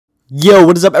Yo,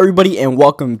 what is up everybody, and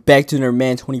welcome back to another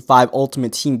Madden 25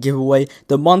 Ultimate Team giveaway.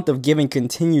 The month of giving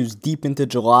continues deep into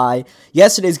July.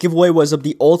 Yesterday's giveaway was of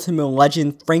the Ultimate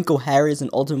Legend Franco Harris and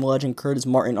Ultimate Legend Curtis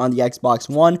Martin on the Xbox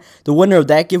One. The winner of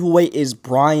that giveaway is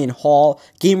Brian Hall,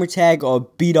 gamertag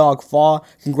of BDogFaw.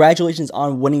 Congratulations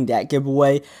on winning that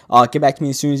giveaway. Get back to me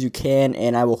as soon as you can,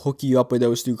 and I will hook you up with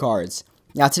those two cards.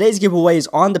 Now, today's giveaway is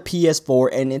on the PS4,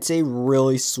 and it's a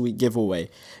really sweet giveaway.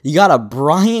 You got a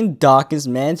Brian Dawkins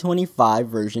Madden 25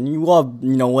 version. You love,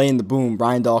 laying the boom.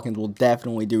 Brian Dawkins will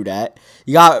definitely do that.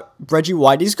 You got Reggie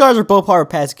White. These cards are both part of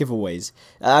past giveaways.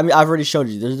 I mean, I've already showed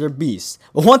you. They're beasts.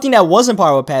 But one thing that wasn't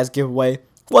part of a past giveaway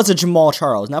was a JAMAAL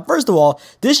Charles. Now, first of all,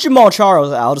 this JAMAAL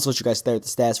Charles, I'll just let you guys stare at the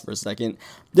stats for a second.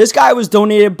 This guy was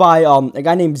donated by a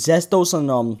guy named Zestos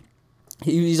on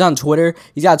He's on Twitter.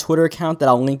 He's got a Twitter account that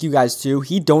I'll link you guys to.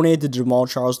 He donated to JAMAAL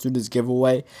Charles through this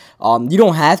giveaway. You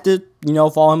don't have to,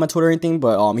 follow him on Twitter or anything,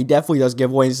 but he definitely does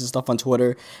giveaways and stuff on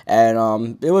Twitter.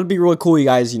 And it would be really cool if you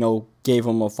guys, gave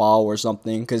him a follow or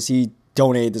something, because he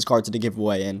donated this card to the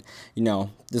giveaway, and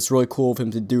it's really cool of him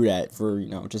to do that for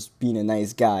just being a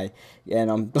nice guy.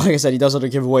 And like I said, he does other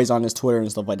giveaways on his Twitter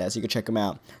and stuff like that, so you can check him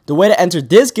out. The way to enter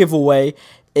this giveaway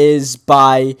is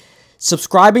by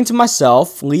subscribing to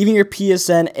myself, leaving your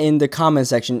PSN in the comment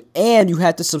section, and you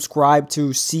have to subscribe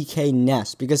to CK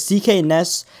Ness, because CK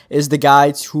Ness is the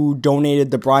guy who donated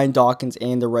the Brian Dawkins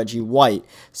and the Reggie White.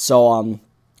 So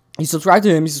you subscribe to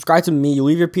him, you subscribe to me, you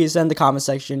leave your PSN in the comment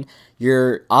section,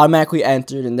 you're automatically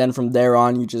entered, and then from there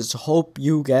on, you just hope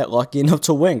you get lucky enough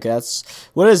to win, because that's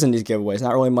what it is in these giveaways.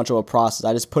 Not really much of a process.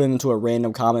 I just put it into a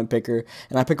random comment picker,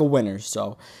 and I pick a winner.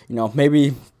 So,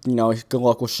 maybe, good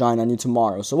luck will shine on you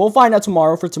tomorrow. So we'll find out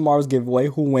tomorrow for tomorrow's giveaway,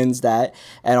 who wins that,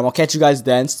 and I'll catch you guys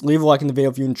then. Leave a like in the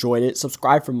video if you enjoyed it,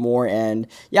 subscribe for more, and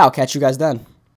yeah, I'll catch you guys then.